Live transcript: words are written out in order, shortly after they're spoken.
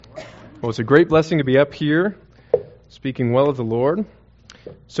Well, it's a great blessing to be up here speaking well of the Lord.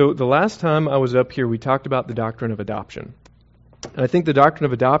 So the last time I was up here, we talked about the doctrine of adoption. And I think the doctrine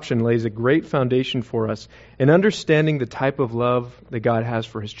of adoption lays a great foundation for us in understanding the type of love that God has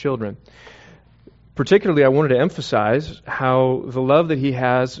for His children. Particularly, I wanted to emphasize how the love that He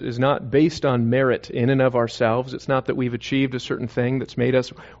has is not based on merit in and of ourselves. It's not that we've achieved a certain thing that's made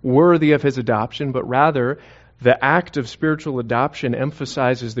us worthy of His adoption, but rather the act of spiritual adoption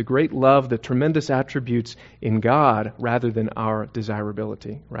emphasizes the great love, the tremendous attributes in God rather than our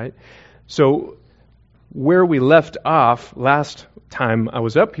desirability, right? So where we left off last time I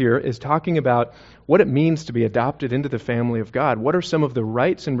was up here is talking about what it means to be adopted into the family of God. What are some of the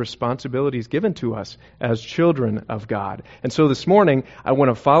rights and responsibilities given to us as children of God? And so this morning, I want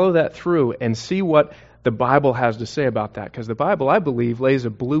to follow that through and see what the Bible has to say about that. Because the Bible, I believe, lays a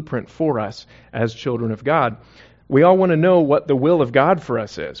blueprint for us as children of God. We all want to know what the will of God for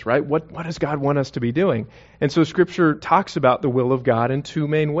us is, right? What does God want us to be doing? And so Scripture talks about the will of God in two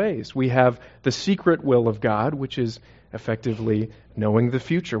main ways. We have the secret will of God, which is effectively knowing the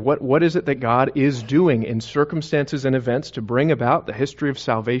future. What is it that God is doing in circumstances and events to bring about the history of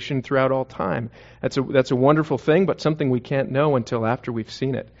salvation throughout all time? That's a wonderful thing, but something we can't know until after we've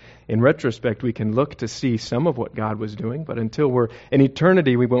seen it. In retrospect, we can look to see some of what God was doing, but until we're in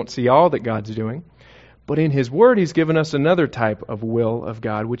eternity, we won't see all that God's doing. But in His Word, He's given us another type of will of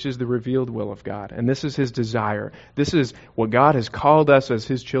God, which is the revealed will of God. And this is His desire. This is what God has called us as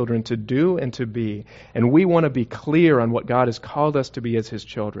His children to do and to be. And we want to be clear on what God has called us to be as His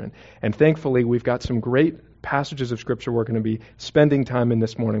children. And thankfully, we've got some great passages of Scripture we're going to be spending time in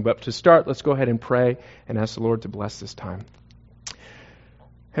this morning. But to start, let's go ahead and pray and ask the Lord to bless this time.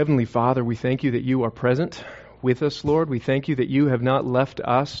 Heavenly Father, we thank You that You are present with us, Lord. We thank You that You have not left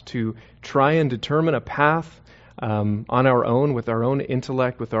us to try and determine a path on our own, with our own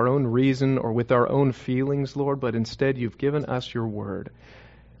intellect, with our own reason, or with our own feelings, Lord, but instead You've given us Your Word.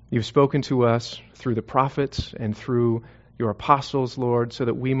 You've spoken to us through the prophets and through Your apostles, Lord, so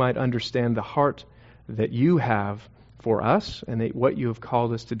that we might understand the heart that You have for us and what You have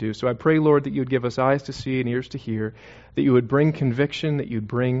called us to do. So I pray, Lord, that You'd give us eyes to see and ears to hear, that You would bring conviction, that You'd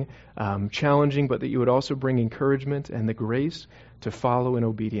bring challenging, but that You would also bring encouragement and the grace to follow in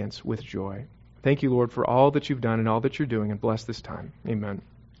obedience with joy. Thank You, Lord, for all that You've done and all that You're doing, and bless this time. Amen.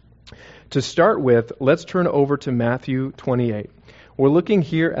 To start with, let's turn over to Matthew 28. We're looking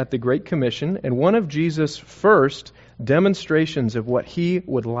here at the Great Commission, and one of Jesus' first demonstrations of what He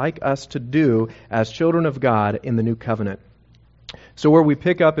would like us to do as children of God in the New Covenant. So where we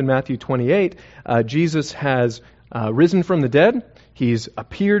pick up in Matthew 28, Jesus has risen from the dead. He's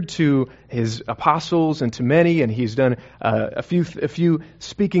appeared to His apostles and to many, and He's done a few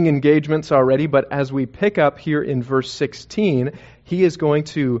speaking engagements already. But as we pick up here in verse 16, He is going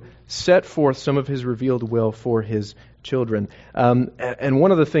to set forth some of His revealed will for His children. And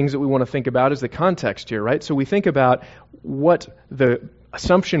one of the things that we want to think about is the context here, right? So we think about what the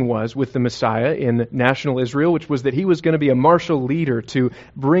assumption was with the Messiah in national Israel, which was that He was going to be a martial leader to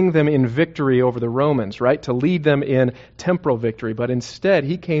bring them in victory over the Romans, right? To lead them in temporal victory. But instead,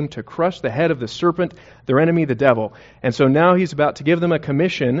 He came to crush the head of the serpent, their enemy, the devil. And so now He's about to give them a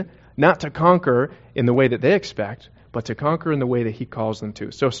commission, not to conquer in the way that they expect, but to conquer in the way that He calls them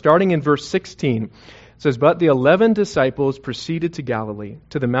to. So starting in verse 16, it says, "But the 11 disciples proceeded to Galilee,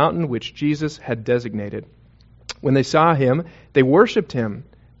 to the mountain which Jesus had designated. When they saw Him, they worshipped Him,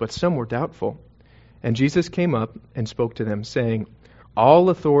 but some were doubtful. And Jesus came up and spoke to them, saying, 'All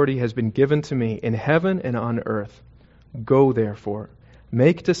authority has been given to Me in heaven and on earth. Go, therefore,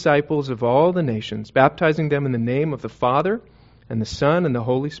 make disciples of all the nations, baptizing them in the name of the Father and the Son and the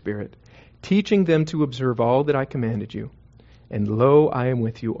Holy Spirit, teaching them to observe all that I commanded you. And lo, I am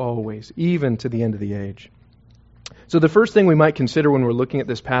with you always, even to the end of the age.'" So the first thing we might consider when we're looking at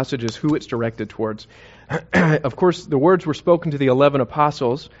this passage is who it's directed towards. Of course, the words were spoken to the 11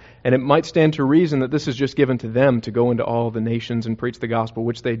 apostles, and it might stand to reason that this is just given to them to go into all the nations and preach the gospel,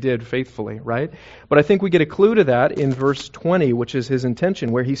 which they did faithfully, right? But I think we get a clue to that in verse 20, which is His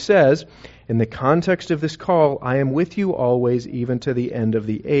intention, where He says, in the context of this call, "I am with you always, even to the end of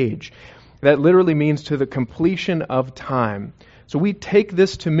the age." That literally means to the completion of time. So we take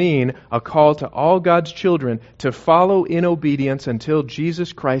this to mean a call to all God's children to follow in obedience until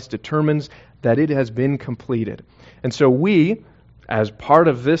Jesus Christ determines that it has been completed. And so we, as part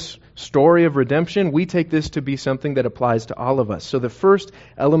of this story of redemption, we take this to be something that applies to all of us. So the first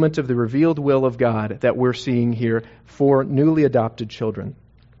element of the revealed will of God that we're seeing here for newly adopted children.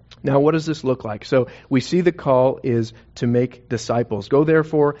 Now, what does this look like? So we see the call is to make disciples. Go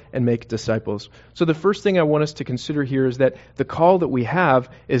therefore and make disciples. So the first thing I want us to consider here is that the call that we have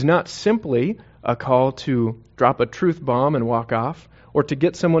is not simply a call to drop a truth bomb and walk off, or to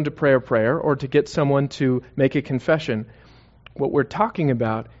get someone to pray a prayer, or to get someone to make a confession. What we're talking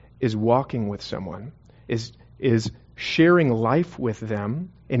about is walking with someone, is sharing life with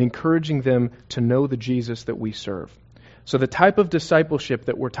them and encouraging them to know the Jesus that we serve. So the type of discipleship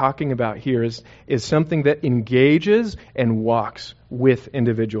that we're talking about here is something that engages and walks with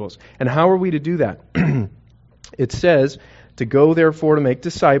individuals. And how are we to do that? It says to go therefore to make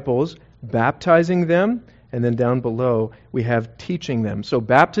disciples, baptizing them, and then down below we have teaching them. So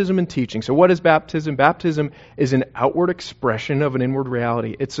baptism and teaching. So what is baptism? Baptism is an outward expression of an inward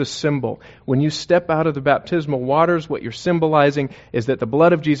reality. It's a symbol. When you step out of the baptismal waters, what you're symbolizing is that the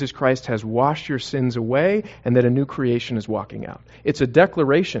blood of Jesus Christ has washed your sins away and that a new creation is walking out. It's a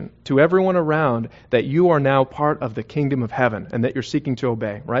declaration to everyone around that you are now part of the kingdom of heaven and that you're seeking to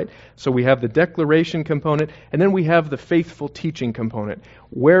obey, right? So we have the declaration component, and then we have the faithful teaching component.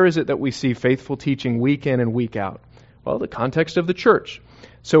 Where is it that we see faithful teaching week in and week out? Well, the context of the church.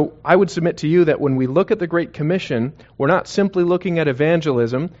 So I would submit to you that when we look at the Great Commission, we're not simply looking at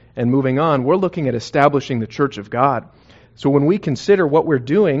evangelism and moving on. We're looking at establishing the church of God. So when we consider what we're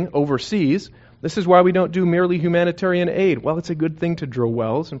doing overseas, this is why we don't do merely humanitarian aid. Well, it's a good thing to drill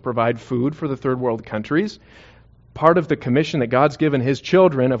wells and provide food for the third world countries. Part of the commission that God's given His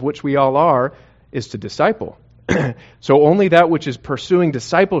children, of which we all are, is to disciple. So only that which is pursuing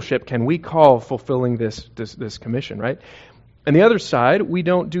discipleship can we call fulfilling this commission, right? And the other side, we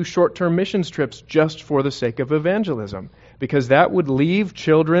don't do short-term missions trips just for the sake of evangelism, because that would leave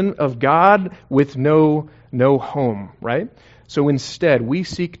children of God with no home, right? So instead, we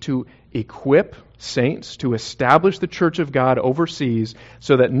seek to equip saints to establish the church of God overseas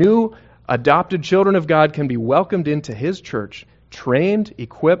so that new adopted children of God can be welcomed into His church, trained,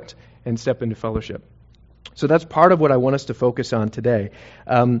 equipped, and step into fellowship. So that's part of what I want us to focus on today.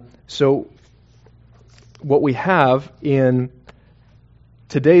 So what we have in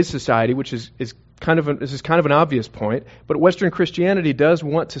today's society, which is kind of an obvious point, but Western Christianity does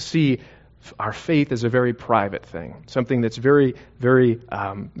want to see our faith as a very private thing, something that's very, very,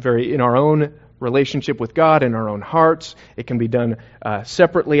 very in our own relationship with God, in our own hearts. It can be done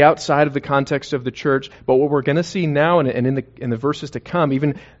separately outside of the context of the church. But what we're going to see now, and in the verses to come,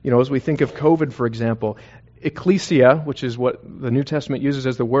 even as we think of COVID, for example, ecclesia, which is what the New Testament uses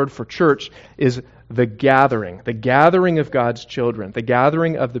as the word for church, is the gathering of God's children, the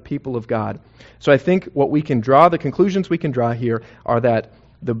gathering of the people of God. So I think the conclusions we can draw here are that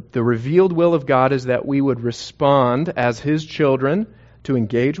the revealed will of God is that we would respond as His children to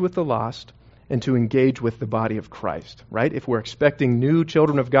engage with the lost and to engage with the body of Christ, right? If we're expecting new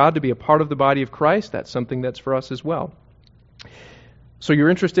children of God to be a part of the body of Christ, that's something that's for us as well. So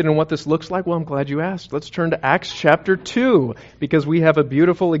you're interested in what this looks like? Well, I'm glad you asked. Let's turn to Acts chapter 2, because we have a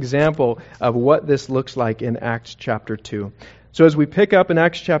beautiful example of what this looks like in Acts chapter 2. So as we pick up in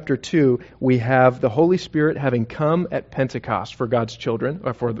Acts chapter 2, we have the Holy Spirit having come at Pentecost for God's children,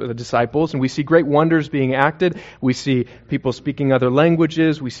 or for the disciples, and we see great wonders being acted. We see people speaking other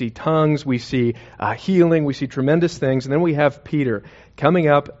languages, we see tongues, we see healing, we see tremendous things, and then we have Peter coming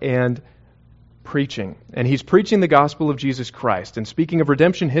up and preaching. And he's preaching the gospel of Jesus Christ and speaking of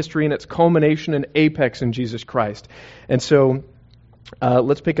redemption history and its culmination and apex in Jesus Christ. And so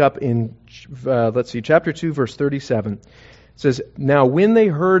let's pick up in, chapter 2, verse 37. It says, "Now when they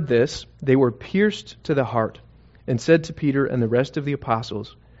heard this, they were pierced to the heart and said to Peter and the rest of the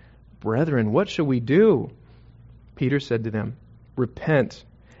apostles, 'Brethren, what shall we do?' Peter said to them, 'Repent,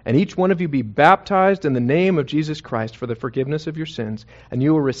 and each one of you be baptized in the name of Jesus Christ for the forgiveness of your sins, and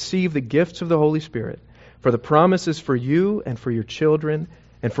you will receive the gifts of the Holy Spirit. For the promise is for you and for your children,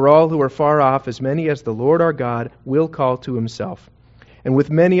 and for all who are far off, as many as the Lord our God will call to Himself.' And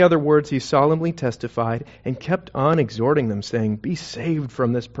with many other words he solemnly testified and kept on exhorting them, saying, 'Be saved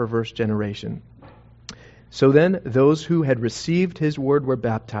from this perverse generation.' So then those who had received His word were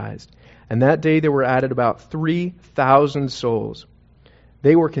baptized, and that day there were added about 3,000 souls.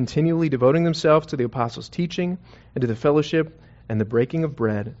 They were continually devoting themselves to the apostles' teaching and to the fellowship and the breaking of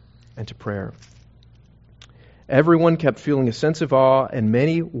bread and to prayer. Everyone kept feeling a sense of awe, and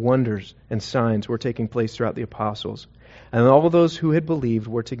many wonders and signs were taking place throughout the apostles. And all those who had believed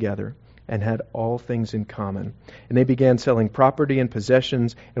were together and had all things in common. And they began selling property and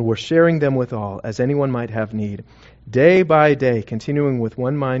possessions and were sharing them with all, as anyone might have need. Day by day, continuing with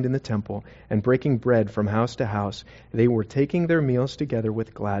one mind in the temple and breaking bread from house to house, they were taking their meals together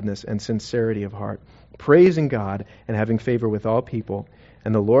with gladness and sincerity of heart, praising God and having favor with all people.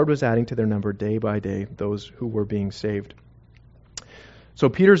 And the Lord was adding to their number day by day those who were being saved. So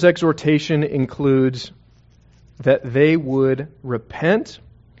Peter's exhortation includes that they would repent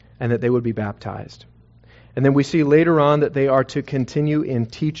and that they would be baptized. And then we see later on that they are to continue in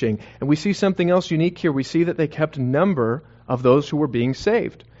teaching. And we see something else unique here. We see that they kept number of those who were being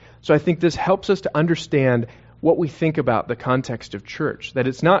saved. So I think this helps us to understand what we think about the context of church. That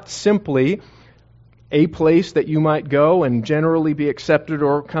it's not simply a place that you might go and generally be accepted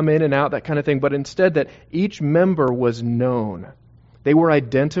or come in and out, that kind of thing, but instead that each member was known. They were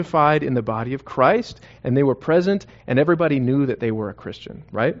identified in the body of Christ, and they were present, and everybody knew that they were a Christian,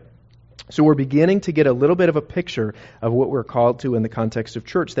 right? So we're beginning to get a little bit of a picture of what we're called to in the context of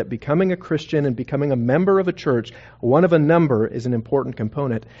church, that becoming a Christian and becoming a member of a church, one of a number, is an important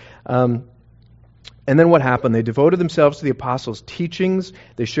component. And then what happened? They devoted themselves to the apostles' teachings,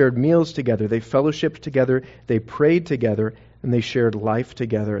 they shared meals together, they fellowshiped together, they prayed together, and they shared life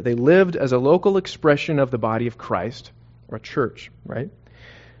together. They lived as a local expression of the body of Christ, or a church, right?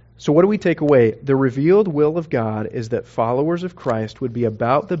 So what do we take away? The revealed will of God is that followers of Christ would be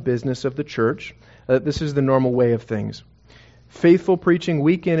about the business of the church. This is the normal way of things. Faithful preaching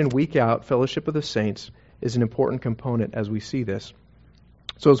week in and week out, fellowship of the saints, is an important component as we see this.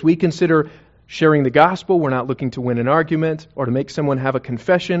 So as we consider sharing the gospel, we're not looking to win an argument or to make someone have a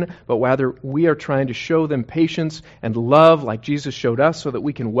confession, but rather we are trying to show them patience and love like Jesus showed us so that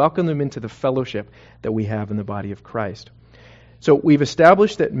we can welcome them into the fellowship that we have in the body of Christ. So we've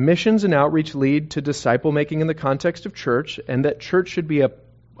established that missions and outreach lead to disciple making in the context of church, and that church should be a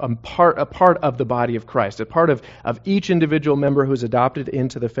part of the body of Christ, a part of each individual member who's adopted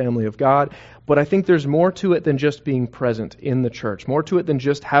into the family of God. But I think there's more to it than just being present in the church, more to it than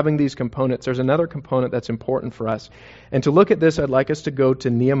just having these components. There's another component that's important for us. And to look at this, I'd like us to go to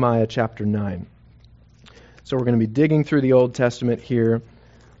Nehemiah chapter 9. So we're going to be digging through the Old Testament here.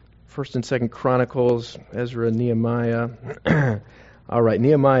 1st and 2nd Chronicles, Ezra, Nehemiah. All right,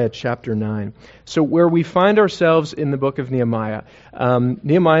 Nehemiah chapter 9. So where we find ourselves in the book of Nehemiah,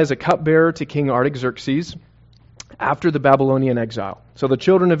 Nehemiah is a cupbearer to King Artaxerxes after the Babylonian exile. So the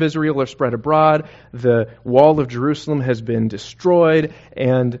children of Israel are spread abroad, the wall of Jerusalem has been destroyed,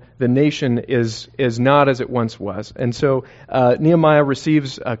 and the nation is not as it once was. And so Nehemiah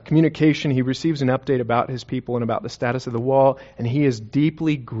receives a communication, he receives an update about his people and about the status of the wall, and he is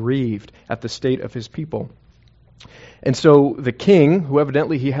deeply grieved at the state of his people. And so the king, who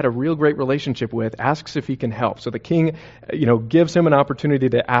evidently he had a real great relationship with, asks if he can help. So the king, gives him an opportunity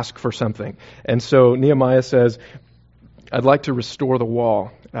to ask for something. And so Nehemiah says, I'd like to restore the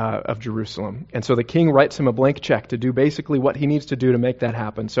wall of Jerusalem. And so the king writes him a blank check to do basically what he needs to do to make that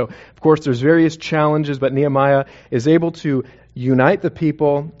happen. So, of course, there's various challenges, but Nehemiah is able to unite the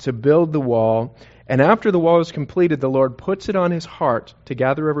people, to build the wall. And after the wall is completed, the Lord puts it on his heart to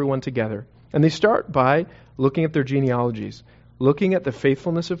gather everyone together. And they start by looking at their genealogies, looking at the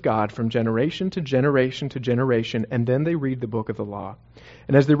faithfulness of God from generation to generation to generation, and then they read the book of the law.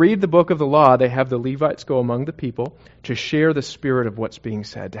 And as they read the book of the law, they have the Levites go among the people to share the spirit of what's being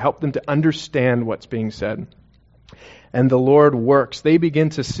said, to help them to understand what's being said. And the Lord works. They begin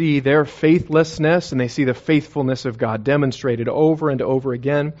to see their faithlessness, and they see the faithfulness of God demonstrated over and over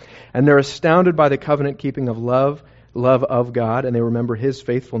again. And they're astounded by the covenant keeping of love of God, and they remember His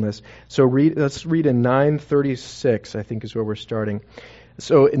faithfulness. So let's read in 9:36, I think is where we're starting.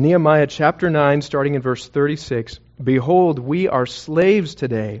 So in Nehemiah chapter 9, starting in verse 36, Behold, we are slaves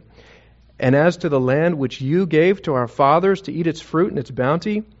today, and as to the land which you gave to our fathers to eat its fruit and its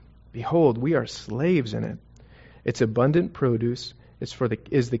bounty, behold, we are slaves in it. Its abundant produce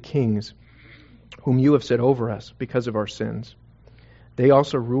is the king's, whom you have set over us because of our sins. They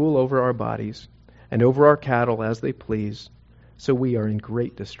also rule over our bodies and over our cattle as they please, so we are in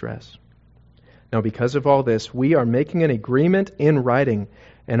great distress. Now because of all this, we are making an agreement in writing,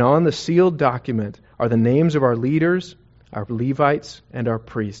 and on the sealed document are the names of our leaders, our Levites, and our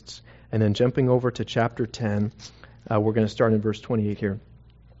priests. And then jumping over to chapter 10, we're going to start in verse 28 here.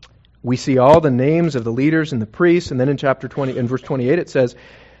 We see all the names of the leaders and the priests, and then in verse 28 it says,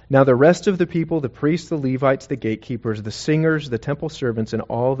 Now the rest of the people, the priests, the Levites, the gatekeepers, the singers, the temple servants, and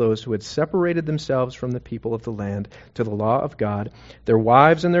all those who had separated themselves from the people of the land to the law of God, their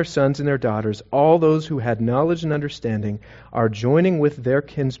wives and their sons and their daughters, all those who had knowledge and understanding, are joining with their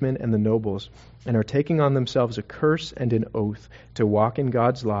kinsmen and the nobles, and are taking on themselves a curse and an oath to walk in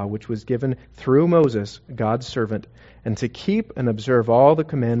God's law, which was given through Moses, God's servant, and to keep and observe all the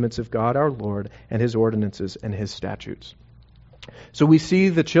commandments of God our Lord, and his ordinances and his statutes. So we see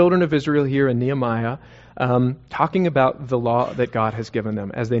the children of Israel here in Nehemiah talking about the law that God has given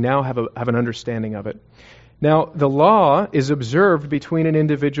them, as they now have an understanding of it. Now, the law is observed between an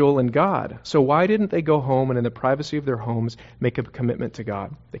individual and God. So why didn't they go home and in the privacy of their homes make a commitment to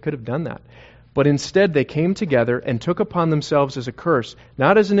God? They could have done that. But instead, they came together and took upon themselves as a curse,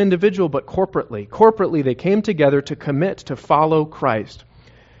 not as an individual, but corporately. Corporately, they came together to commit to follow Christ.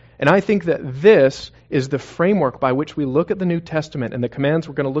 And I think that this is the framework by which we look at the New Testament and the commands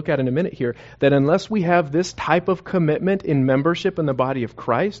we're going to look at in a minute here, that unless we have this type of commitment in membership in the body of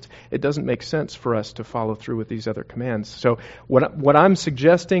Christ, it doesn't make sense for us to follow through with these other commands. So what I'm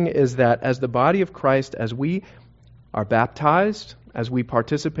suggesting is that as the body of Christ, as we are baptized, as we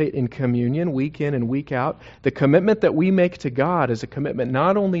participate in communion week in and week out, the commitment that we make to God is a commitment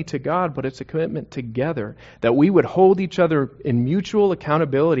not only to God, but it's a commitment together, that we would hold each other in mutual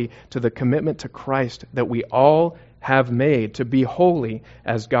accountability to the commitment to Christ that we all have made to be holy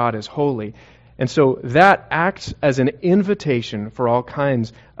as God is holy. And so that acts as an invitation for all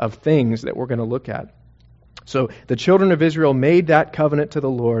kinds of things that we're going to look at. So the children of Israel made that covenant to the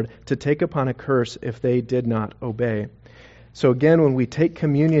Lord to take upon a curse if they did not obey. So again, when we take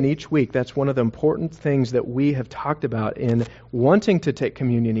communion each week, that's one of the important things that we have talked about in wanting to take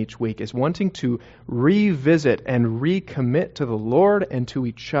communion each week, is wanting to revisit and recommit to the Lord and to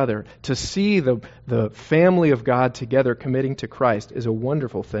each other. To see the family of God together committing to Christ is a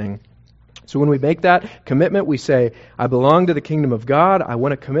wonderful thing. So when we make that commitment, we say, I belong to the kingdom of God. I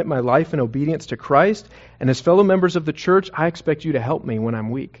want to commit my life in obedience to Christ. And as fellow members of the church, I expect you to help me when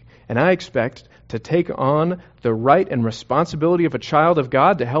I'm weak. And I expect to take on the right and responsibility of a child of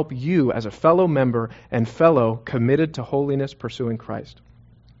God to help you as a fellow member and fellow committed to holiness pursuing Christ.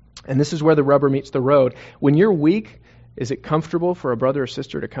 And this is where the rubber meets the road. When you're weak, is it comfortable for a brother or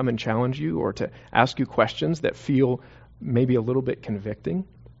sister to come and challenge you or to ask you questions that feel maybe a little bit convicting?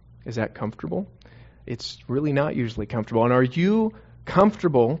 Is that comfortable? It's really not usually comfortable. And are you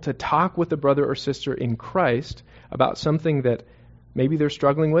comfortable to talk with a brother or sister in Christ about something that maybe they're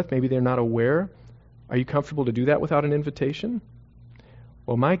struggling with, maybe they're not aware? Are you comfortable to do that without an invitation?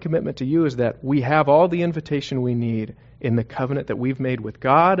 Well, my commitment to you is that we have all the invitation we need in the covenant that we've made with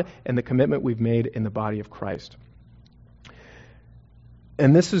God and the commitment we've made in the body of Christ.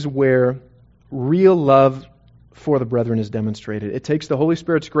 And this is where real love for the brethren is demonstrated. It takes the Holy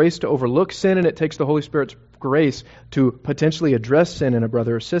Spirit's grace to overlook sin, and it takes the Holy Spirit's grace to potentially address sin in a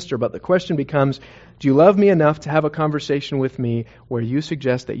brother or sister. But the question becomes, do you love me enough to have a conversation with me where you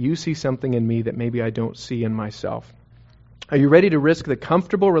suggest that you see something in me that maybe I don't see in myself? Are you ready to risk the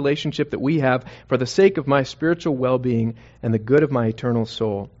comfortable relationship that we have for the sake of my spiritual well-being and the good of my eternal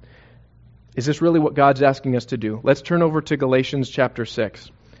soul? Is this really what God's asking us to do? Let's turn over to Galatians chapter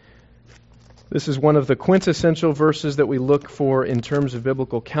 6. This is one of the quintessential verses that we look for in terms of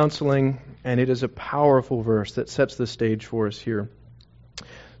biblical counseling, and it is a powerful verse that sets the stage for us here.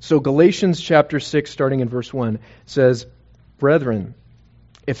 So Galatians chapter 6, starting in verse 1, says, Brethren,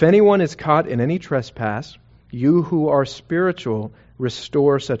 if anyone is caught in any trespass, you who are spiritual,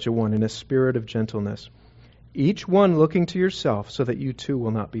 restore such a one in a spirit of gentleness, each one looking to yourself so that you too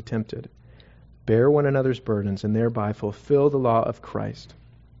will not be tempted. Bear one another's burdens and thereby fulfill the law of Christ.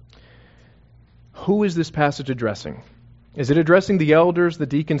 Who is this passage addressing? Is it addressing the elders, the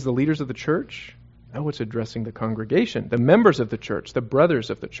deacons, the leaders of the church? No, it's addressing the congregation, the members of the church, the brothers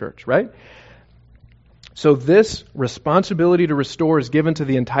of the church, right? So this responsibility to restore is given to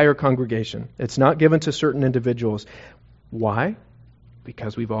the entire congregation. It's not given to certain individuals. Why?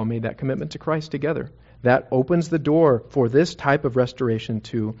 Because we've all made that commitment to Christ together. That opens the door for this type of restoration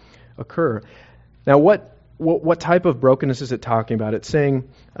to occur. Now, what type of brokenness is it talking about? It's saying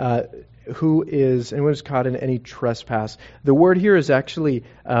anyone who's caught in any trespass. The word here is actually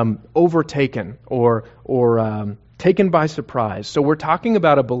overtaken or taken by surprise. So we're talking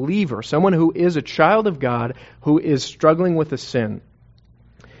about a believer, someone who is a child of God who is struggling with a sin.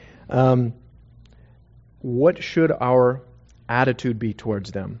 What should our attitude be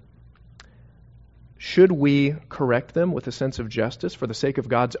towards them? Should we correct them with a sense of justice for the sake of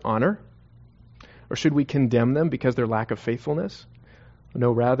God's honor? Or should we condemn them because of their lack of faithfulness?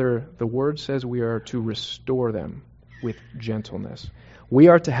 No, rather, the Word says we are to restore them with gentleness. We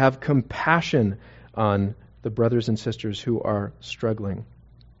are to have compassion on the brothers and sisters who are struggling.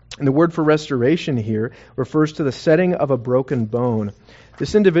 And the word for restoration here refers to the setting of a broken bone.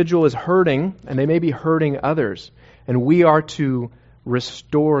 This individual is hurting, and they may be hurting others, and we are to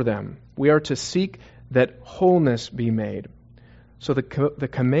restore them. We are to seek that wholeness be made. So the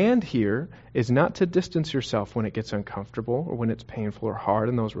command here is not to distance yourself when it gets uncomfortable or when it's painful or hard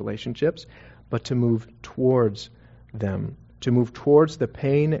in those relationships, but to move towards them, to move towards the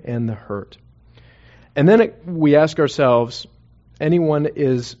pain and the hurt. And then we ask ourselves,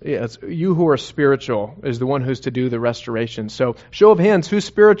 you who are spiritual is the one who's to do the restoration. So show of hands, who's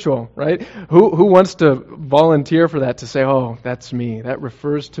spiritual, right? Who wants to volunteer for that, to say, oh, that's me. That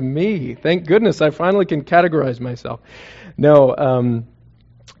refers to me. Thank goodness I finally can categorize myself. No,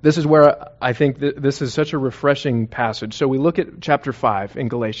 this is where I think this is such a refreshing passage. So we look at chapter 5 in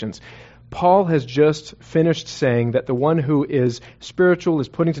Galatians. Paul has just finished saying that the one who is spiritual is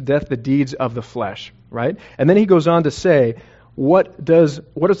putting to death the deeds of the flesh, right? And then he goes on to say, what is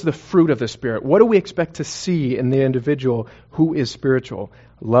the fruit of the Spirit? What do we expect to see in the individual who is spiritual?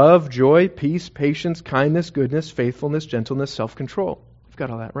 Love, joy, peace, patience, kindness, goodness, faithfulness, gentleness, self-control. We've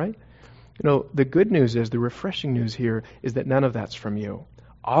got all that, right? The good news is, the refreshing news here is that none of that's from you.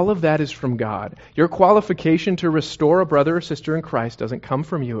 All of that is from God. Your qualification to restore a brother or sister in Christ doesn't come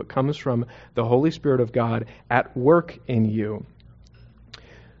from you. It comes from the Holy Spirit of God at work in you.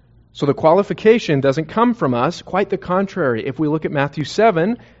 So the qualification doesn't come from us. Quite the contrary. If we look at Matthew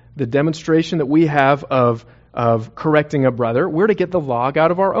 7, the demonstration that we have of correcting a brother, we're to get the log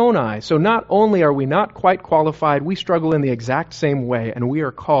out of our own eye. So not only are we not quite qualified, we struggle in the exact same way, and we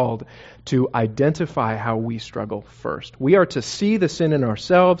are called to identify how we struggle first. We are to see the sin in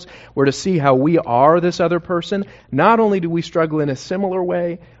ourselves. We're to see how we are this other person. Not only do we struggle in a similar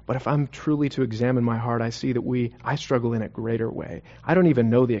way, but if I'm truly to examine my heart, I see that I struggle in a greater way. I don't even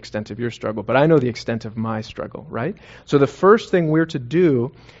know the extent of your struggle, but I know the extent of my struggle, right? So the first thing we're to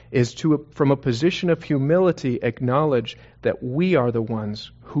do is to, from a position of humility, acknowledge that we are the ones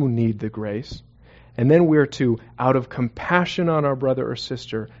who need the grace. And then we're to, out of compassion on our brother or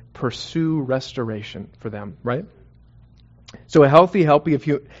sister, pursue restoration for them, right? So a healthy helping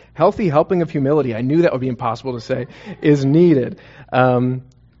of humility, I knew that would be impossible to say, is needed.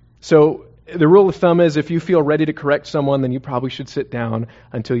 So the rule of thumb is, if you feel ready to correct someone, then you probably should sit down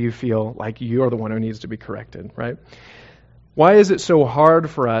until you feel like you're the one who needs to be corrected, right? Why is it so hard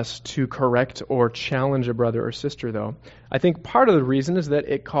for us to correct or challenge a brother or sister, though? I think part of the reason is that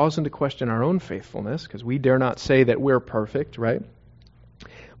it calls into question our own faithfulness, because we dare not say that we're perfect, right?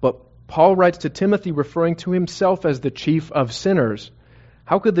 But Paul writes to Timothy referring to himself as the chief of sinners.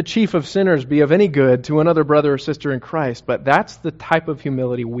 How could the chief of sinners be of any good to another brother or sister in Christ? But that's the type of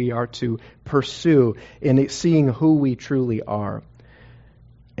humility we are to pursue in seeing who we truly are.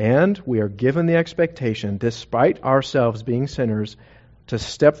 And we are given the expectation, despite ourselves being sinners, to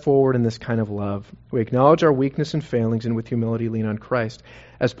step forward in this kind of love. We acknowledge our weakness and failings, and with humility lean on Christ.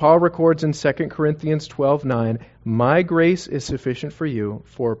 As Paul records in 2 Corinthians 12:9, "My grace is sufficient for you,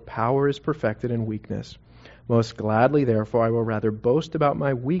 for power is perfected in weakness. Most gladly, therefore, I will rather boast about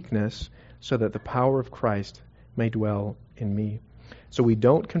my weakness, so that the power of Christ may dwell in me." So we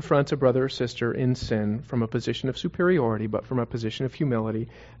don't confront a brother or sister in sin from a position of superiority, but from a position of humility,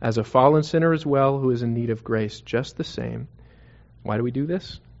 as a fallen sinner as well, who is in need of grace just the same. Why do we do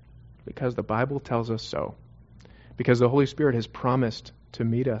this? Because the Bible tells us so. Because the Holy Spirit has promised to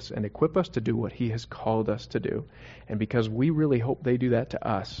meet us and equip us to do what He has called us to do. And because we really hope they do that to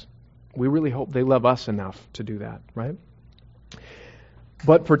us. We really hope they love us enough to do that, right?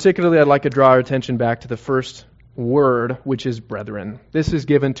 But particularly, I'd like to draw our attention back to the first word, which is brethren. This is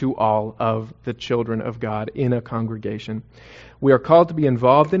given to all of the children of God in a congregation. We are called to be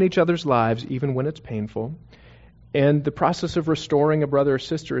involved in each other's lives, even when it's painful. And the process of restoring a brother or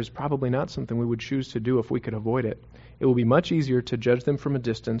sister is probably not something we would choose to do if we could avoid it. It will be much easier to judge them from a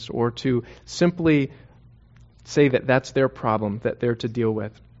distance, or to simply say that that's their problem, that they're to deal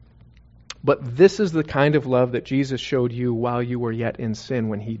with. But this is the kind of love that Jesus showed you while you were yet in sin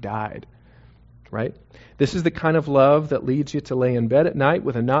when He died. Right? This is the kind of love that leads you to lay in bed at night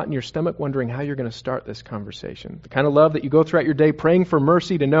with a knot in your stomach wondering how you're going to start this conversation. The kind of love that you go throughout your day praying for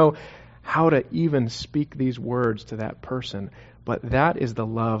mercy to know how to even speak these words to that person. But that is the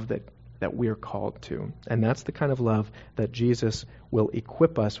love that we are called to. And that's the kind of love that Jesus will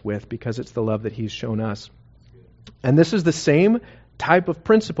equip us with, because it's the love that He's shown us. And this is the same type of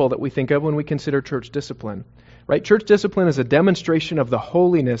principle that we think of when we consider church discipline. Right? Church discipline is a demonstration of the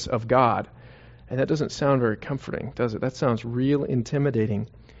holiness of God. And that doesn't sound very comforting, does it? That sounds real intimidating.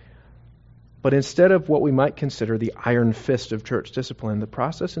 But instead of what we might consider the iron fist of church discipline, the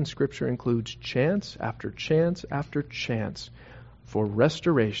process in Scripture includes chance after chance after chance for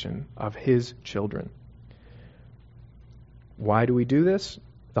restoration of His children. Why do we do this?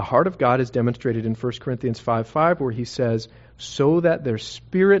 The heart of God is demonstrated in 1 Corinthians 5:5, where He says, so that their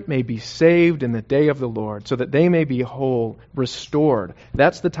spirit may be saved in the day of the Lord, so that they may be whole, restored.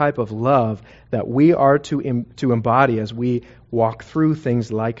 That's the type of love that we are to embody as we walk through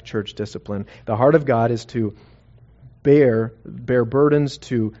things like church discipline. The heart of God is to bear burdens,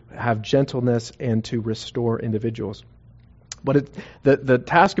 to have gentleness, and to restore individuals. But the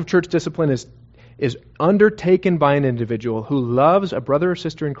task of church discipline is undertaken by an individual who loves a brother or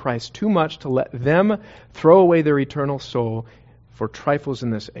sister in Christ too much to let them throw away their eternal soul for trifles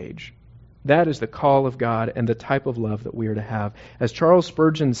in this age. That is the call of God and the type of love that we are to have. As Charles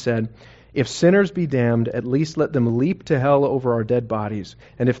Spurgeon said, if sinners be damned, at least let them leap to hell over our dead bodies.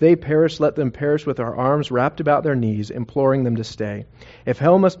 And if they perish, let them perish with our arms wrapped about their knees, imploring them to stay. If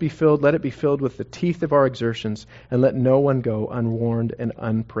hell must be filled, let it be filled with the teeth of our exertions, and let no one go unwarned and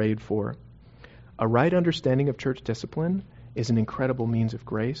unprayed for. A right understanding of church discipline is an incredible means of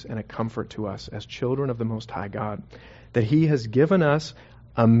grace and a comfort to us as children of the Most High God. That He has given us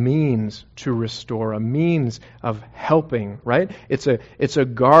a means to restore, a means of helping, right? It's a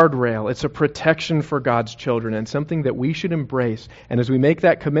guardrail, it's a protection for God's children, and something that we should embrace. And as we make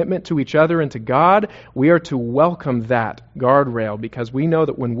that commitment to each other and to God, we are to welcome that guardrail, because we know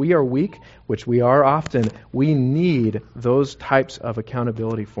that when we are weak, which we are often, we need those types of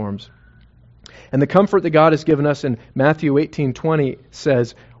accountability forms. And the comfort that God has given us in Matthew 18:20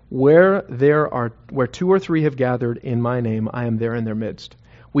 says, where two or three have gathered in my name, I am there in their midst.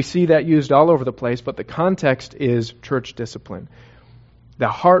 We see that used all over the place, but the context is church discipline. The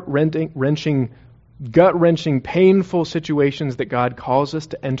heart-wrenching, gut-wrenching, painful situations that God calls us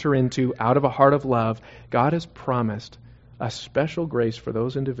to enter into out of a heart of love, God has promised a special grace for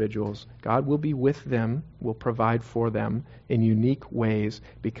those individuals. God will be with them, will provide for them in unique ways,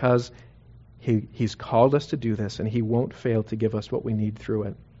 because He's called us to do this, and He won't fail to give us what we need through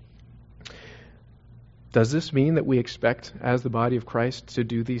it. Does this mean that we expect, as the body of Christ, to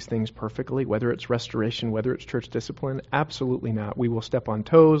do these things perfectly, whether it's restoration, whether it's church discipline? Absolutely not. We will step on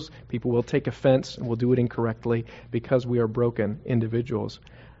toes, people will take offense, and we'll do it incorrectly because we are broken individuals.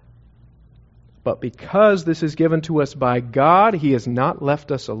 But because this is given to us by God, He has not left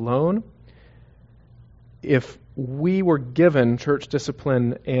us alone. If we were given church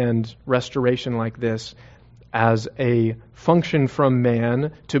discipline and restoration like this as a function from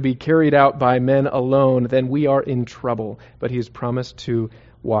man to be carried out by men alone, then we are in trouble. But He has promised to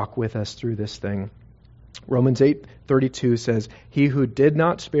walk with us through this thing. Romans 8:32 says, He who did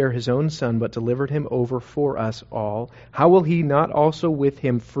not spare His own Son, but delivered Him over for us all, how will He not also with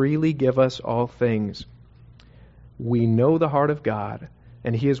Him freely give us all things? We know the heart of God,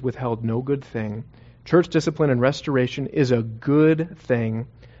 and He has withheld no good thing. Church discipline and restoration is a good thing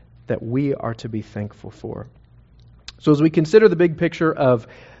that we are to be thankful for. So as we consider the big picture of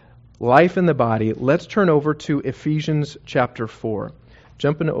life in the body, let's turn over to Ephesians chapter 4.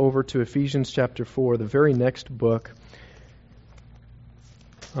 Jumping over to Ephesians chapter 4, the very next book.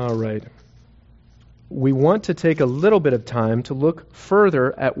 All right. We want to take a little bit of time to look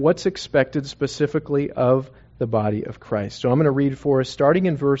further at what's expected specifically of the body of Christ. So I'm going to read for us starting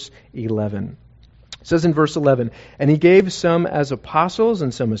in verse 11. It says in verse 11, and He gave some as apostles,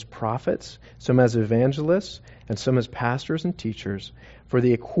 and some as prophets, some as evangelists, and some as pastors and teachers, for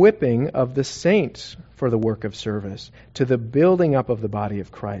the equipping of the saints for the work of service, to the building up of the body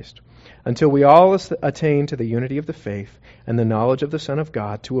of Christ, until we all attain to the unity of the faith and the knowledge of the Son of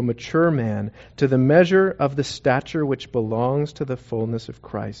God, to a mature man, to the measure of the stature which belongs to the fullness of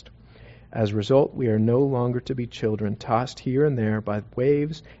Christ. As a result, we are no longer to be children, tossed here and there by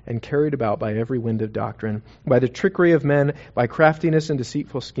waves and carried about by every wind of doctrine, by the trickery of men, by craftiness and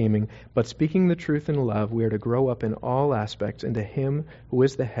deceitful scheming. But speaking the truth in love, we are to grow up in all aspects into Him who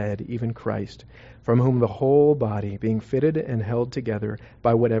is the head, even Christ, from whom the whole body, being fitted and held together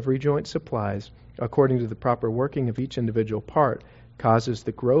by what every joint supplies, according to the proper working of each individual part, causes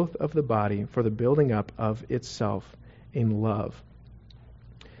the growth of the body for the building up of itself in love.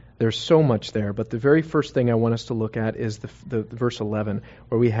 There's so much there, but the very first thing I want us to look at is the verse 11,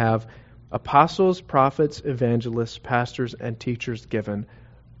 where we have apostles, prophets, evangelists, pastors, and teachers given.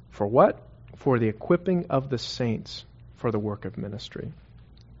 For what? For the equipping of the saints for the work of ministry.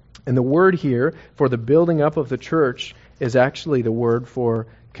 And the word here for the building up of the church is actually the word for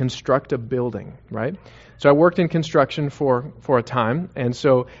construct a building, right? So I worked in construction for a time, and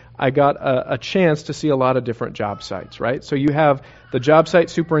so I got a chance to see a lot of different job sites, right? So you have the job site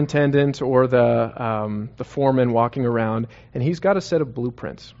superintendent or the foreman walking around, and he's got a set of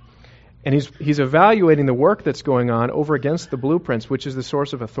blueprints. And he's evaluating the work that's going on over against the blueprints, which is the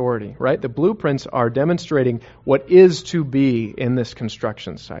source of authority, right? The blueprints are demonstrating what is to be in this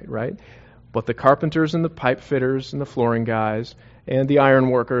construction site, right? But the carpenters and the pipe fitters and the flooring guys and the iron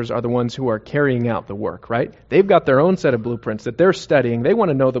workers are the ones who are carrying out the work, right? They've got their own set of blueprints that they're studying. They want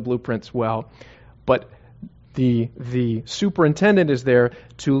to know the blueprints well. But the superintendent is there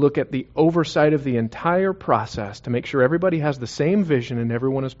to look at the oversight of the entire process to make sure everybody has the same vision and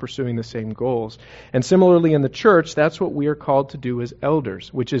everyone is pursuing the same goals. And similarly in the church, that's what we are called to do as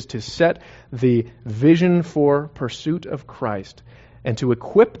elders, which is to set the vision for pursuit of Christ and to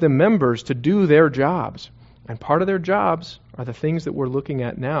equip the members to do their jobs. And part of their jobs are the things that we're looking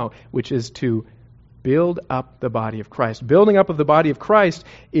at now, which is to build up the body of Christ. Building up of the body of Christ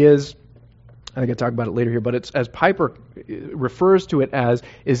is, I think I'll talk about it later here, but it's, as Piper refers to it as,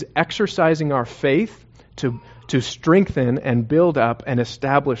 is exercising our faith to strengthen and build up and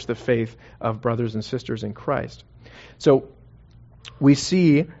establish the faith of brothers and sisters in Christ. So we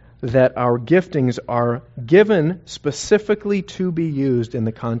see that our giftings are given specifically to be used in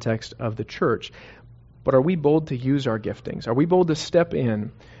the context of the church. But are we bold to use our giftings? Are we bold to step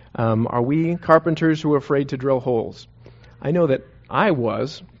in? Are we carpenters who are afraid to drill holes? I know that I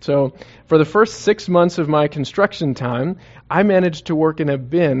was. So for the first 6 months of my construction time, I managed to work in a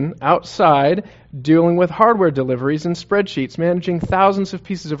bin outside dealing with hardware deliveries and spreadsheets, managing thousands of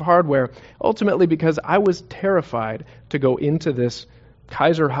pieces of hardware, ultimately because I was terrified to go into this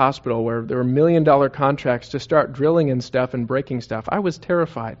Kaiser Hospital where there were $1 million contracts to start drilling and stuff and breaking stuff. I was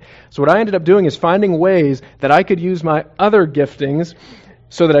terrified. So what I ended up doing is finding ways that I could use my other giftings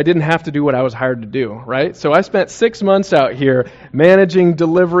so that I didn't have to do what I was hired to do, right? So I spent 6 months out here managing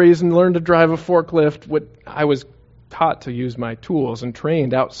deliveries and learned to drive a forklift. I was taught to use my tools and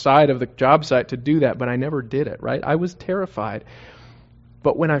trained outside of the job site to do that, but I never did it, right? I was terrified.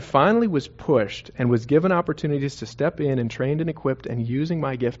 But when I finally was pushed and was given opportunities to step in and trained and equipped and using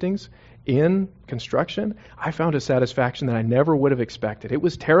my giftings in construction, I found a satisfaction that I never would have expected. It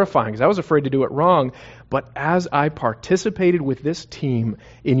was terrifying because I was afraid to do it wrong. But as I participated with this team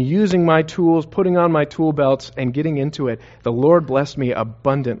in using my tools, putting on my tool belts, and getting into it, the Lord blessed me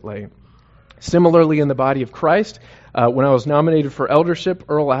abundantly. Similarly, in the body of Christ, when I was nominated for eldership,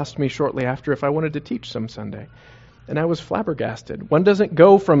 Earl asked me shortly after if I wanted to teach some Sunday. And I was flabbergasted. One doesn't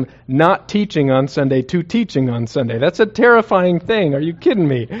go from not teaching on Sunday to teaching on Sunday. That's a terrifying thing. Are you kidding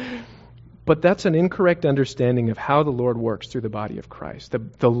me? But that's an incorrect understanding of how the Lord works through the body of Christ.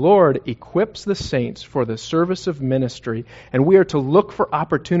 The Lord equips the saints for the service of ministry, and we are to look for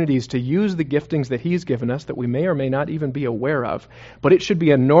opportunities to use the giftings that He's given us that we may or may not even be aware of. But it should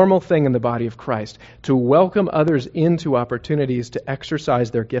be a normal thing in the body of Christ to welcome others into opportunities to exercise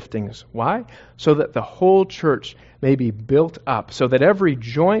their giftings. Why? So that the whole church may be built up, so that every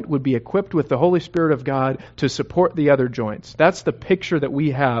joint would be equipped with the Holy Spirit of God to support the other joints. That's the picture that we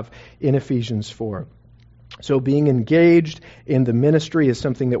have in Ephesians 4. So being engaged in the ministry is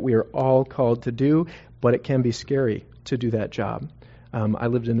something that we are all called to do, but it can be scary to do that job. I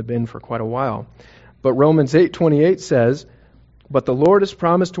lived in the bin for quite a while. But Romans 8:28 says, "But the Lord has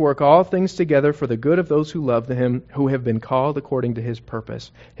promised to work all things together for the good of those who love Him, who have been called according to His purpose."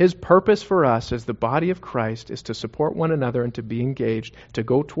 His purpose for us as the body of Christ is to support one another and to be engaged, to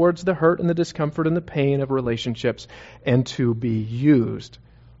go towards the hurt and the discomfort and the pain of relationships, and to be used,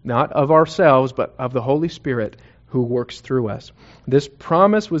 not of ourselves, but of the Holy Spirit who works through us. This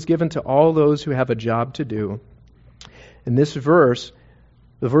promise was given to all those who have a job to do. In this verse,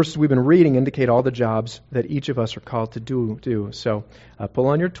 the verses we've been reading indicate all the jobs that each of us are called to do. So pull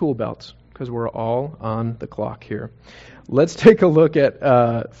on your tool belts because we're all on the clock here. Let's take a look at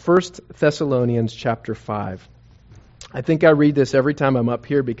 1 Thessalonians chapter 5. I think I read this every time I'm up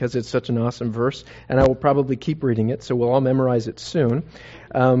here because it's such an awesome verse, and I will probably keep reading it, so we'll all memorize it soon.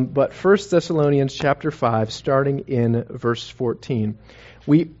 But 1 Thessalonians chapter 5, starting in verse 14.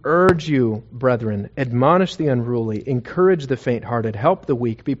 "We urge you, brethren, admonish the unruly, encourage the faint-hearted, help the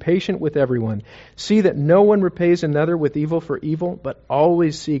weak, be patient with everyone. See that no one repays another with evil for evil, but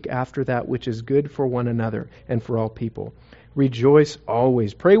always seek after that which is good for one another and for all people. Rejoice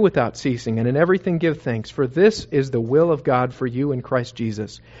always, pray without ceasing, and in everything give thanks, for this is the will of God for you in Christ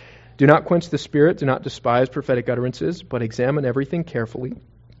Jesus. Do not quench the Spirit, do not despise prophetic utterances, but examine everything carefully.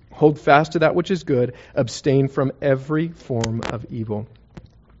 Hold fast to that which is good, abstain from every form of evil."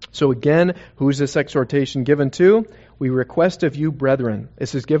 So again, who is this exhortation given to? we request of you, brethren.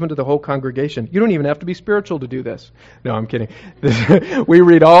 This is given to the whole congregation. You don't even have to be spiritual to do this. No, I'm kidding. We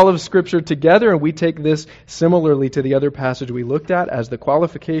read all of Scripture together, and we take this similarly to the other passage we looked at as the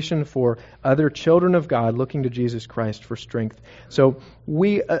qualification for other children of God looking to Jesus Christ for strength. So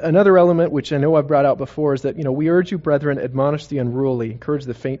another element which I know I've brought out before is that, we urge you, brethren, admonish the unruly, encourage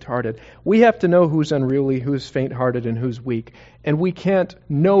the faint-hearted. We have to know who's unruly, who's faint-hearted, and who's weak. And we can't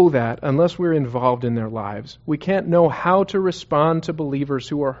know that unless we're involved in their lives. We can't know how to respond to believers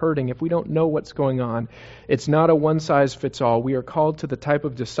who are hurting if we don't know what's going on. It's not a one-size-fits-all. We are called to the type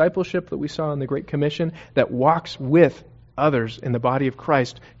of discipleship that we saw in the Great Commission that walks with others in the body of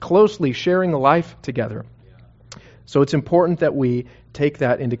Christ, closely sharing life together. So it's important that we take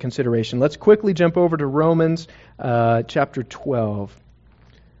that into consideration. Let's quickly jump over to Romans chapter 12.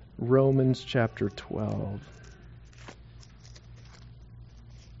 Romans chapter 12.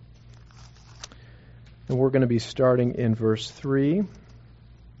 And we're going to be starting in verse 3.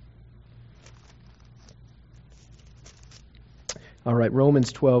 All right,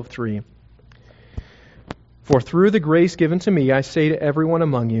 Romans 12:3. For through the grace given to me, I say to everyone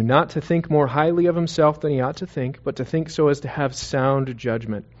among you, not to think more highly of himself than he ought to think, but to think so as to have sound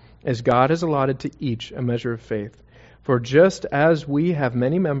judgment, as God has allotted to each a measure of faith. For just as we have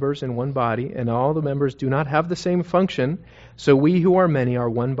many members in one body, and all the members do not have the same function, so we who are many are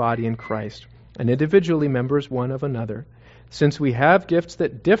one body in Christ, and individually members one of another. Since we have gifts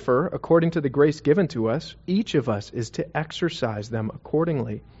that differ according to the grace given to us, each of us is to exercise them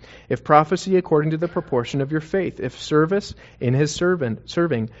accordingly. If prophecy, according to the proportion of your faith. If service, in his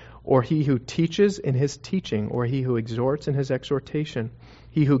serving. Or he who teaches, in his teaching. Or he who exhorts, in his exhortation.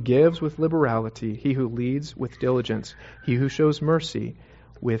 He who gives with liberality. He who leads with diligence. He who shows mercy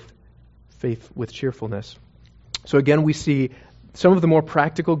with faith, with cheerfulness. So again, we see some of the more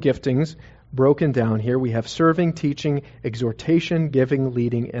practical giftings broken down here. We have serving, teaching, exhortation, giving,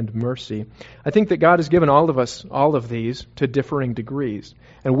 leading, and mercy. I think that God has given all of us all of these to differing degrees,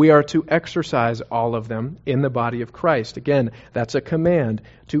 and we are to exercise all of them in the body of Christ. Again, that's a command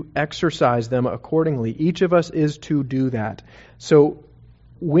to exercise them accordingly. Each of us is to do that. So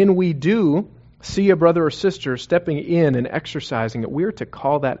when we do see a brother or sister stepping in and exercising it, we're to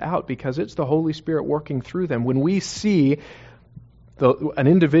call that out because it's the Holy Spirit working through them. When we see an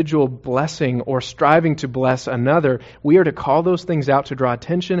individual blessing or striving to bless another, we are to call those things out to draw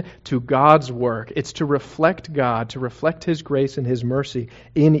attention to God's work. It's to reflect God, to reflect His grace and His mercy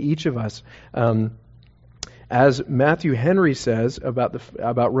in each of us. As Matthew Henry says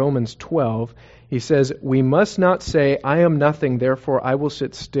about Romans 12, he says, "We must not say, 'I am nothing, therefore I will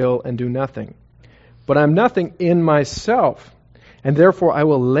sit still and do nothing.' But I'm nothing in myself, and therefore I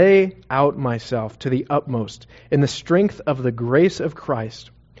will lay out myself to the utmost in the strength of the grace of Christ.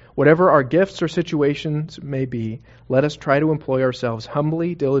 Whatever our gifts or situations may be, let us try to employ ourselves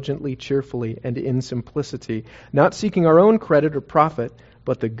humbly, diligently, cheerfully, and in simplicity, not seeking our own credit or profit,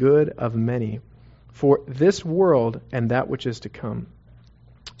 but the good of many, for this world and that which is to come."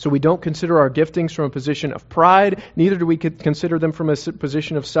 So we don't consider our giftings from a position of pride, neither do we consider them from a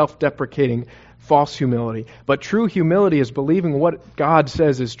position of self-deprecating, false humility. But true humility is believing what God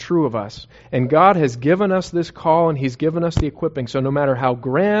says is true of us. And God has given us this call, and He's given us the equipping. So no matter how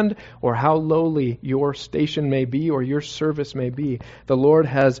grand or how lowly your station may be or your service may be, the Lord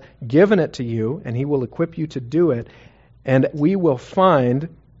has given it to you, and He will equip you to do it. And we will find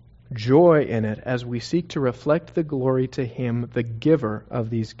joy in it as we seek to reflect the glory to Him, the giver of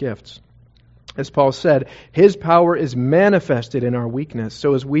these gifts. As Paul said, His power is manifested in our weakness.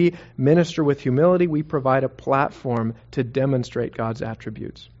 So as we minister with humility, we provide a platform to demonstrate God's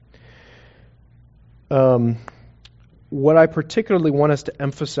attributes. What I particularly want us to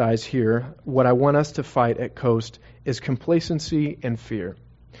emphasize here, what I want us to fight at Coast, is complacency and fear.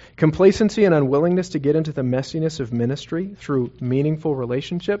 Complacency and unwillingness to get into the messiness of ministry through meaningful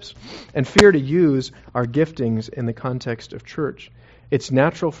relationships, and fear to use our giftings in the context of church. It's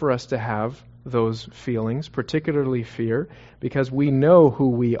natural for us to have those feelings, particularly fear, because we know who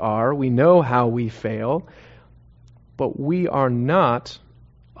we are, we know how we fail, but we are not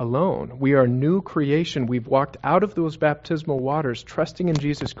alone. We are new creation. We've walked out of those baptismal waters, trusting in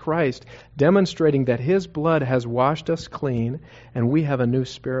Jesus Christ, demonstrating that His blood has washed us clean, and we have a new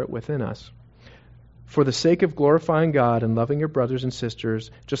spirit within us. For the sake of glorifying God and loving your brothers and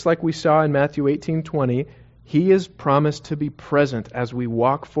sisters, just like we saw in Matthew 18:20, He is promised to be present as we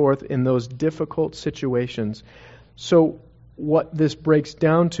walk forth in those difficult situations. So what this breaks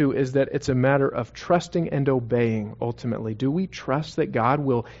down to is that it's a matter of trusting and obeying ultimately. Do we trust that God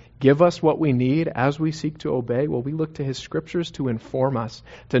will give us what we need as we seek to obey? Well, we look to His Scriptures to inform us,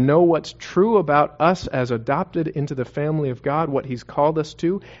 to know what's true about us as adopted into the family of God, what He's called us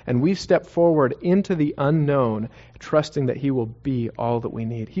to, and we step forward into the unknown, trusting that He will be all that we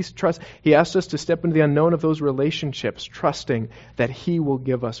need. He asks us to step into the unknown of those relationships, trusting that He will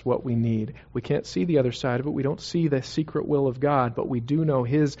give us what we need. We can't see the other side of it. We don't see the secret will of God, but we do know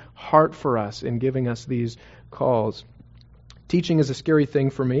His heart for us in giving us these calls. Teaching is a scary thing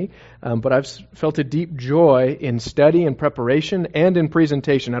for me, but I've felt a deep joy in study and preparation and in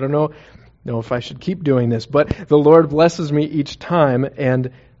presentation. I don't know if I should keep doing this, but the Lord blesses me each time,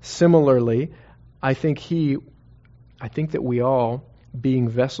 and similarly, I think that we all, being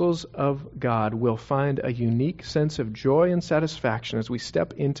vessels of God, will find a unique sense of joy and satisfaction as we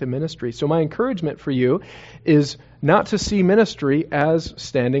step into ministry. So my encouragement for you is not to see ministry as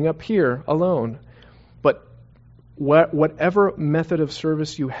standing up here alone, but whatever method of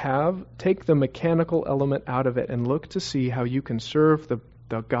service you have, take the mechanical element out of it and look to see how you can serve the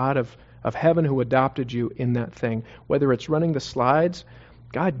God of heaven who adopted you in that thing. Whether it's running the slides,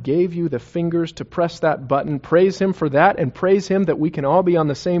 God gave you the fingers to press that button. Praise Him for that, and praise Him that we can all be on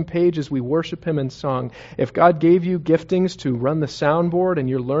the same page as we worship Him in song. If God gave you giftings to run the soundboard and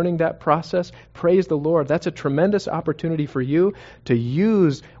you're learning that process, praise the Lord. That's a tremendous opportunity for you to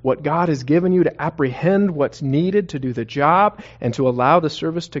use what God has given you to apprehend what's needed to do the job and to allow the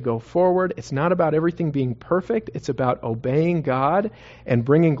service to go forward. It's not about everything being perfect. It's about obeying God and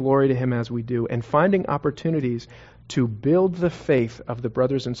bringing glory to Him as we do, and finding opportunities to build the faith of the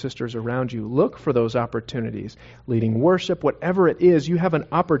brothers and sisters around you. Look for those opportunities. Leading worship, whatever it is, you have an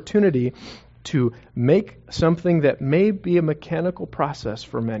opportunity to make something that may be a mechanical process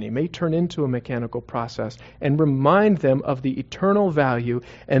for many, may turn into a mechanical process, and remind them of the eternal value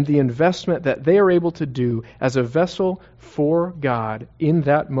and the investment that they are able to do as a vessel for God in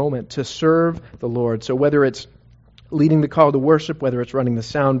that moment to serve the Lord. So whether it's leading the call to worship, whether it's running the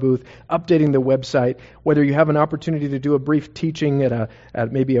sound booth, updating the website, whether you have an opportunity to do a brief teaching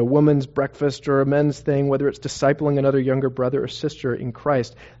at maybe a woman's breakfast or a men's thing, whether it's discipling another younger brother or sister in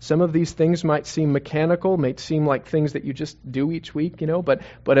Christ. Some of these things might seem mechanical, might seem like things that you just do each week,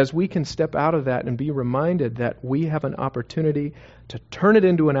 but as we can step out of that and be reminded that we have an opportunity to turn it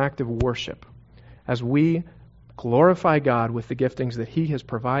into an act of worship as we glorify God with the giftings that He has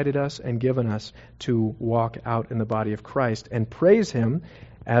provided us and given us to walk out in the body of Christ, and praise Him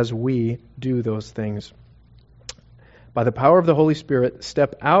as we do those things. By the power of the Holy Spirit,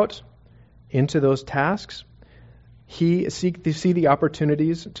 step out into those tasks. Seek to see the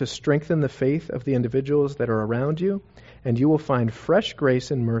opportunities to strengthen the faith of the individuals that are around you, and you will find fresh grace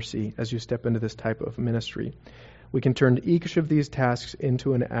and mercy as you step into this type of ministry. We can turn each of these tasks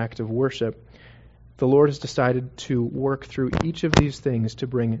into an act of worship. The Lord has decided to work through each of these things to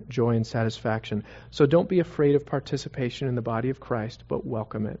bring joy and satisfaction. So don't be afraid of participation in the body of Christ, but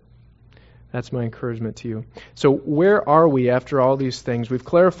welcome it. That's my encouragement to you. So where are we after all these things? We've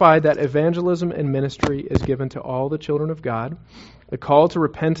clarified that evangelism and ministry is given to all the children of God. The call to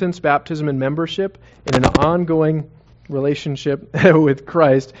repentance, baptism, and membership in an ongoing relationship with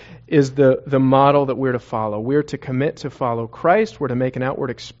Christ is the model that we're to follow. We're to commit to follow Christ. We're to make an outward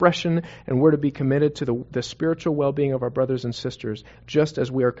expression, and we're to be committed to the spiritual well-being of our brothers and sisters, just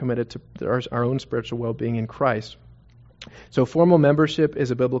as we are committed to our own spiritual well-being in Christ. So formal membership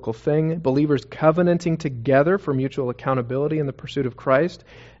is a biblical thing. Believers covenanting together for mutual accountability in the pursuit of Christ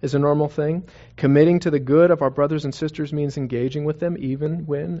is a normal thing. Committing to the good of our brothers and sisters means engaging with them even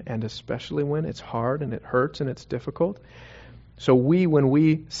when, and especially when, it's hard and it hurts and it's difficult. So when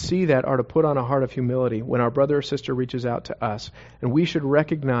we see that, are to put on a heart of humility when our brother or sister reaches out to us. And we should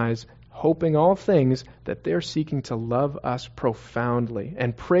recognize, hoping all things, that they're seeking to love us profoundly.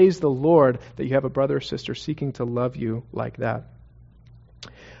 And praise the Lord that you have a brother or sister seeking to love you like that.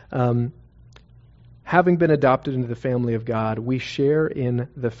 Having been adopted into the family of God, we share in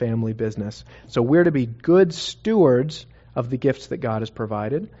the family business. So we're to be good stewards of the gifts that God has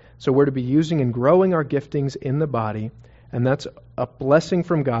provided. So we're to be using and growing our giftings in the body. And that's a blessing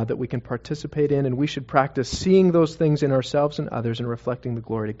from God that we can participate in, and we should practice seeing those things in ourselves and others and reflecting the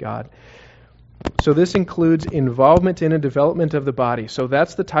glory to God. So this includes involvement in and development of the body. So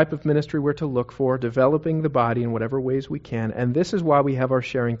that's the type of ministry we're to look for, developing the body in whatever ways we can. And this is why we have our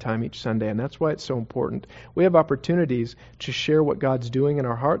sharing time each Sunday, and that's why it's so important. We have opportunities to share what God's doing in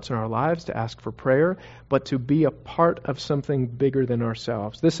our hearts and our lives, to ask for prayer, but to be a part of something bigger than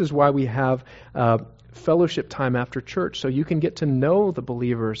ourselves. This is why we have fellowship time after church so you can get to know the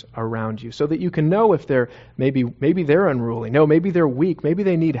believers around you, so that you can know if they're maybe they're unruly. No, maybe they're weak. Maybe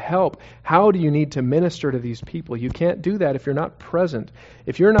they need help. How do you need to minister to these people? You can't do that if you're not present.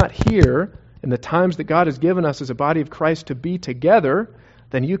 If you're not here in the times that God has given us as a body of Christ to be together,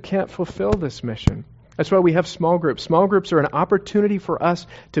 then you can't fulfill this mission. That's why we have small groups. Small groups are an opportunity for us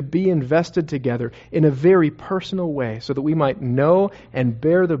to be invested together in a very personal way so that we might know and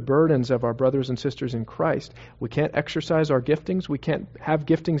bear the burdens of our brothers and sisters in Christ. We can't exercise our giftings. We can't have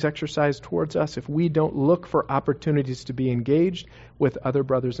giftings exercised towards us if we don't look for opportunities to be engaged with other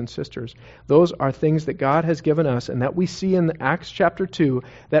brothers and sisters. Those are things that God has given us and that we see in Acts chapter 2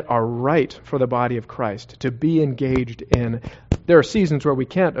 that are right for the body of Christ to be engaged in. There are seasons where we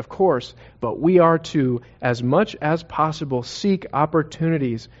can't, of course, but we are to, as much as possible, seek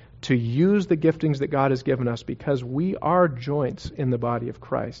opportunities to use the giftings that God has given us because we are joints in the body of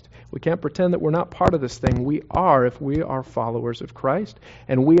Christ. We can't pretend that we're not part of this thing. We are if we are followers of Christ,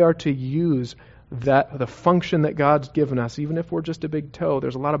 and we are to use the function that God's given us, even if we're just a big toe.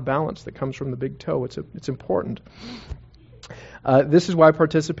 There's a lot of balance that comes from the big toe. It's important. This is why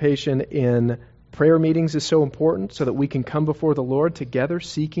participation in prayer meetings is so important, so that we can come before the Lord together,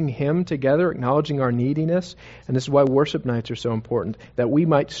 seeking Him together, acknowledging our neediness. And this is why worship nights are so important, that we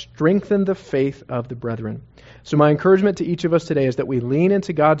might strengthen the faith of the brethren. So my encouragement to each of us today is that we lean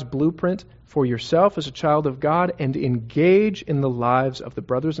into God's blueprint for yourself as a child of God and engage in the lives of the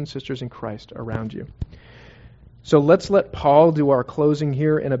brothers and sisters in Christ around you. So let's let Paul do our closing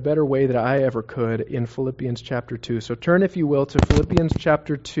here in a better way than I ever could in Philippians chapter 2. So turn, if you will, to Philippians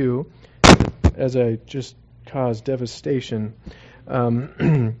chapter 2, as I just caused devastation.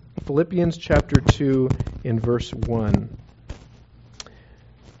 Philippians chapter 2 in verse 1.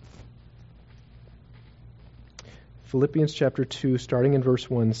 Philippians chapter 2, starting in verse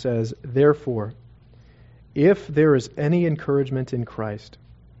 1, says, "Therefore, if there is any encouragement in Christ,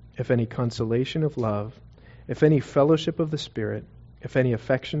 if any consolation of love, if any fellowship of the Spirit, if any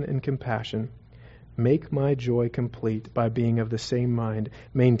affection and compassion, make my joy complete by being of the same mind,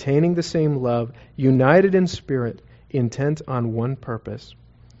 maintaining the same love, united in spirit, intent on one purpose.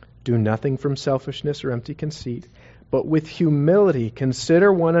 Do nothing from selfishness or empty conceit, but with humility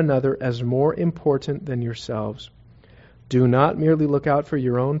consider one another as more important than yourselves. Do not merely look out for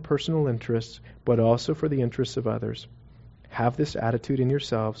your own personal interests, but also for the interests of others. Have this attitude in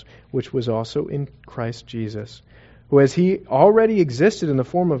yourselves, which was also in Christ Jesus, who, as He already existed in the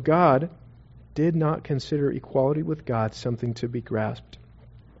form of God, did not consider equality with God something to be grasped,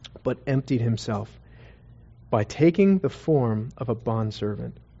 but emptied Himself by taking the form of a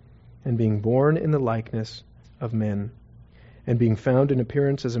bondservant and being born in the likeness of men. And being found in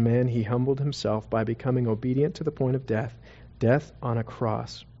appearance as a man, He humbled Himself by becoming obedient to the point of death, death on a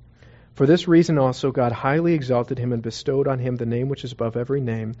cross. For this reason also God highly exalted Him and bestowed on Him the name which is above every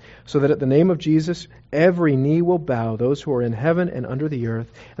name, so that at the name of Jesus every knee will bow, those who are in heaven and under the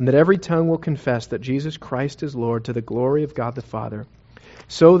earth, and that every tongue will confess that Jesus Christ is Lord, to the glory of God the Father.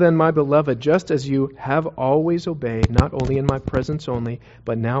 So then, my beloved, just as you have always obeyed, not only in my presence only,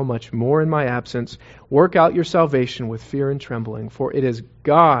 but now much more in my absence, work out your salvation with fear and trembling, for it is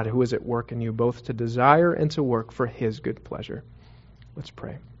God who is at work in you, both to desire and to work for His good pleasure." Let's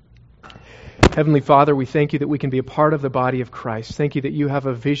pray. Heavenly Father, we thank You that we can be a part of the body of Christ. Thank You that You have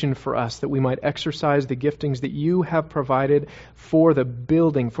a vision for us, that we might exercise the giftings that You have provided for the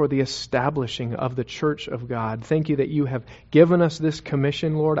building, for the establishing of the church of God. Thank You that You have given us this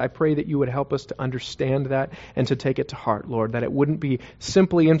commission, Lord. I pray that You would help us to understand that and to take it to heart, Lord, that it wouldn't be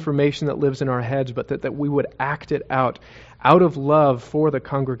simply information that lives in our heads, but that we would act it out of love for the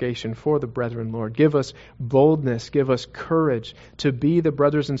congregation, for the brethren, Lord. Give us boldness, give us courage to be the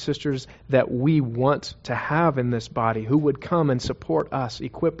brothers and sisters that we want to have in this body, who would come and support us,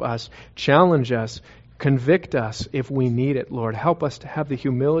 equip us, challenge us, convict us if we need it, Lord. Help us to have the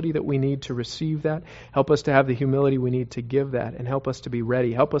humility that we need to receive that. Help us to have the humility we need to give that, and help us to be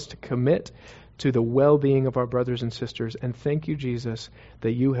ready. Help us to commit to the well-being of our brothers and sisters. And thank You, Jesus,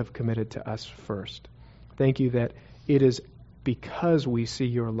 that You have committed to us first. Thank You that it is because we see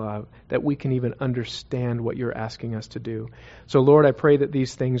Your love that we can even understand what You're asking us to do. So, Lord, I pray that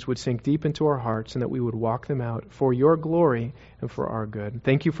these things would sink deep into our hearts and that we would walk them out for Your glory and for our good.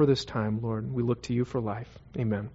 Thank You for this time, Lord. We look to You for life. Amen.